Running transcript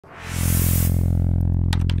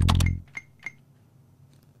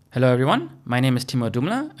Hello everyone, my name is Timo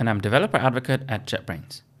Dumla and I'm Developer Advocate at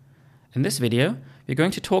JetBrains. In this video, we're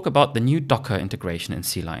going to talk about the new Docker integration in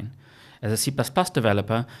CLion. As a C++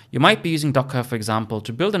 developer, you might be using Docker, for example,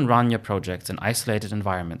 to build and run your projects in isolated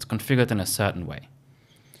environments configured in a certain way.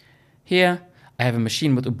 Here, I have a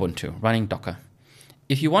machine with Ubuntu running Docker.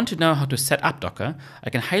 If you want to know how to set up Docker, I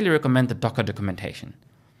can highly recommend the Docker documentation.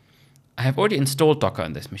 I have already installed Docker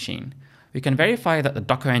on this machine. We can verify that the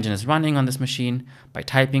Docker engine is running on this machine by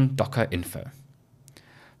typing docker info.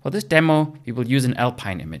 For this demo, we will use an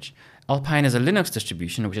alpine image. Alpine is a Linux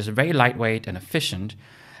distribution which is very lightweight and efficient,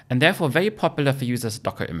 and therefore very popular for users of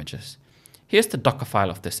Docker images. Here's the Docker file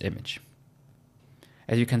of this image.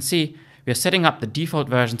 As you can see, we are setting up the default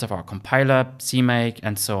versions of our compiler, CMake,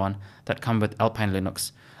 and so on that come with Alpine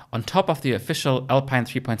Linux, on top of the official Alpine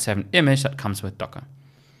 3.7 image that comes with Docker.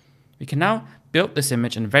 We can now build this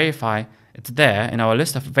image and verify it's there in our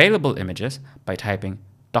list of available images by typing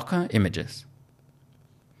docker images.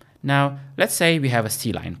 Now, let's say we have a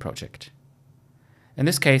CLion project. In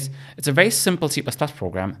this case, it's a very simple C++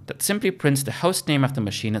 program that simply prints the host name of the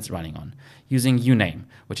machine it's running on, using uname,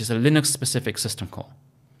 which is a Linux-specific system call.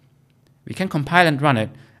 We can compile and run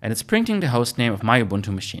it, and it's printing the host name of my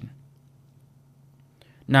Ubuntu machine.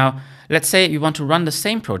 Now, let's say we want to run the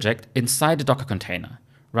same project inside the Docker container,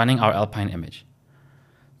 running our Alpine image.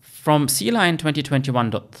 From CLion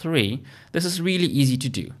 2021.3, this is really easy to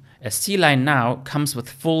do, as CLion now comes with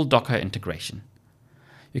full Docker integration.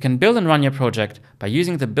 You can build and run your project by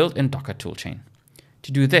using the built-in Docker toolchain.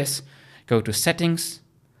 To do this, go to Settings,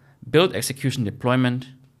 Build Execution Deployment,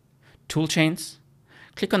 Toolchains,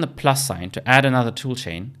 click on the plus sign to add another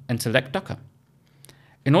toolchain, and select Docker.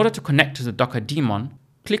 In order to connect to the Docker daemon,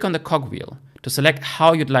 click on the cogwheel to select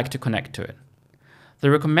how you'd like to connect to it. The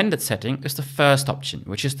recommended setting is the first option,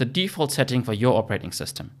 which is the default setting for your operating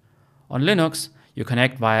system. On Linux, you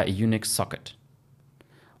connect via a Unix socket.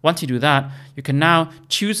 Once you do that, you can now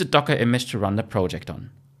choose a Docker image to run the project on.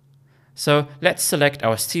 So let's select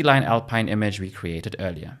our CLion Alpine image we created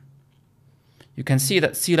earlier. You can see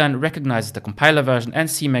that CLion recognizes the compiler version and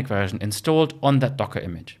CMake version installed on that Docker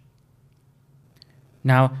image.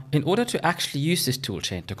 Now, in order to actually use this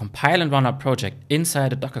toolchain to compile and run our project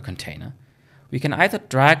inside a Docker container, we can either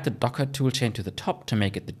drag the Docker toolchain to the top to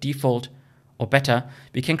make it the default, or better,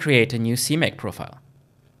 we can create a new CMake profile.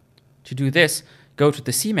 To do this, go to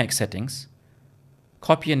the CMake settings,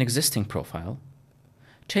 copy an existing profile,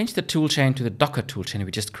 change the toolchain to the Docker toolchain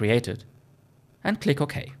we just created, and click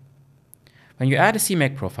OK. When you add a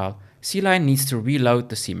CMake profile, CLion needs to reload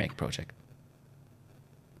the CMake project.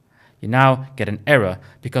 You now get an error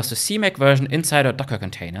because the CMake version inside our Docker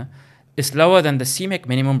container is lower than the CMake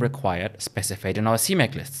minimum required specified in our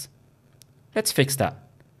CMake lists. Let's fix that.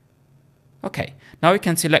 Okay, now we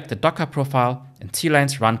can select the Docker profile in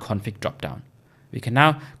CLion's run config dropdown. We can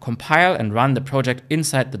now compile and run the project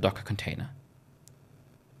inside the Docker container.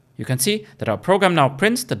 You can see that our program now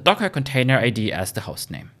prints the Docker container ID as the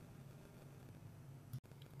host name.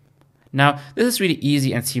 Now, this is really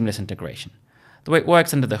easy and seamless integration. The way it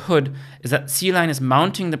works under the hood is that CLion is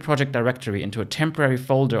mounting the project directory into a temporary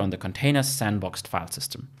folder on the container's sandboxed file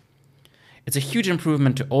system. It's a huge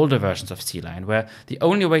improvement to older versions of CLion, where the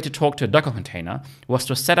only way to talk to a Docker container was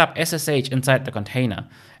to set up SSH inside the container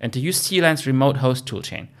and to use CLion's remote host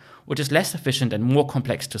toolchain, which is less efficient and more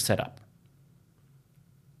complex to set up.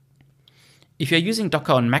 If you're using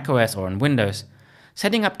Docker on macOS or on Windows,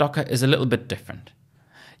 setting up Docker is a little bit different.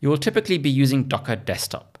 You will typically be using Docker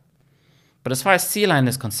Desktop. But as far as CLion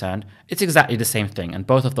is concerned, it's exactly the same thing in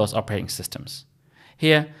both of those operating systems.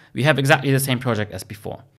 Here, we have exactly the same project as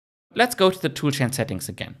before. Let's go to the toolchain settings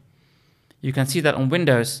again. You can see that on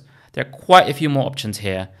Windows, there are quite a few more options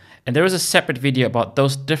here, and there is a separate video about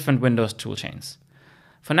those different Windows toolchains.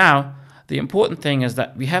 For now, the important thing is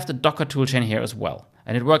that we have the Docker toolchain here as well,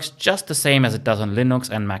 and it works just the same as it does on Linux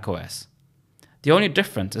and macOS. The only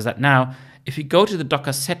difference is that now, if you go to the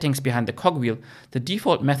Docker settings behind the cogwheel, the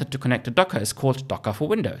default method to connect to Docker is called Docker for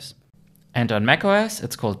Windows. And on macOS,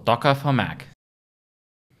 it's called Docker for Mac.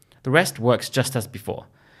 The rest works just as before.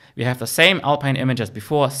 We have the same Alpine image as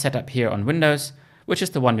before set up here on Windows, which is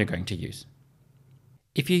the one we're going to use.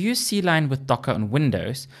 If you use CLion with Docker on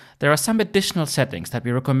Windows, there are some additional settings that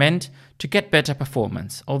we recommend to get better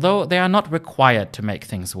performance, although they are not required to make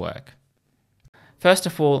things work. First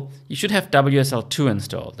of all, you should have WSL2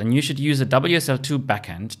 installed, and you should use a WSL2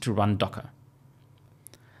 backend to run Docker.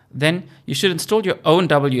 Then you should install your own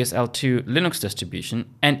WSL2 Linux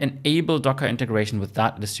distribution and enable Docker integration with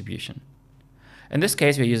that distribution. In this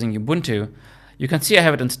case, we're using Ubuntu. You can see I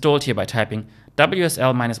have it installed here by typing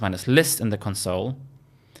wsl --list in the console,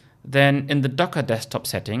 then in the Docker desktop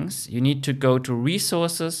settings, you need to go to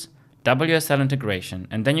Resources, WSL Integration,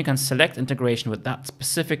 and then you can select integration with that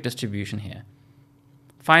specific distribution here.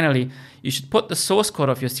 Finally, you should put the source code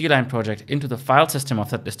of your CLion project into the file system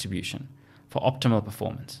of that distribution for optimal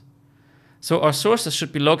performance. So our sources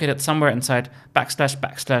should be located somewhere inside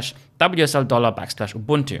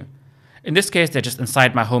 //WSL$/Ubuntu. In this case, they're just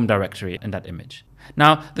inside my home directory in that image.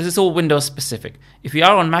 Now, this is all Windows specific. If you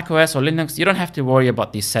are on macOS or Linux, you don't have to worry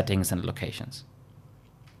about these settings and locations.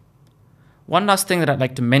 One last thing that I'd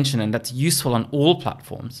like to mention, and that's useful on all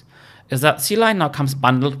platforms, is that CLion now comes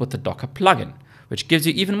bundled with the Docker plugin, which gives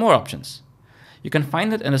you even more options. You can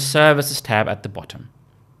find it in the Services tab at the bottom.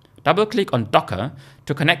 Double-click on Docker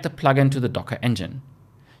to connect the plugin to the Docker engine.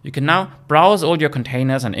 You can now browse all your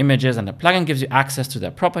containers and images, and the plugin gives you access to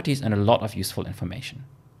their properties and a lot of useful information.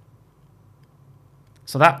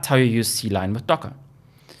 So that's how you use CLion with Docker.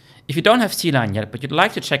 If you don't have CLion yet, but you'd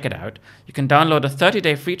like to check it out, you can download a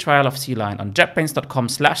 30-day free trial of CLion on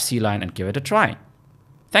JetBrains.com/CLion and give it a try.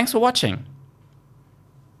 Thanks for watching.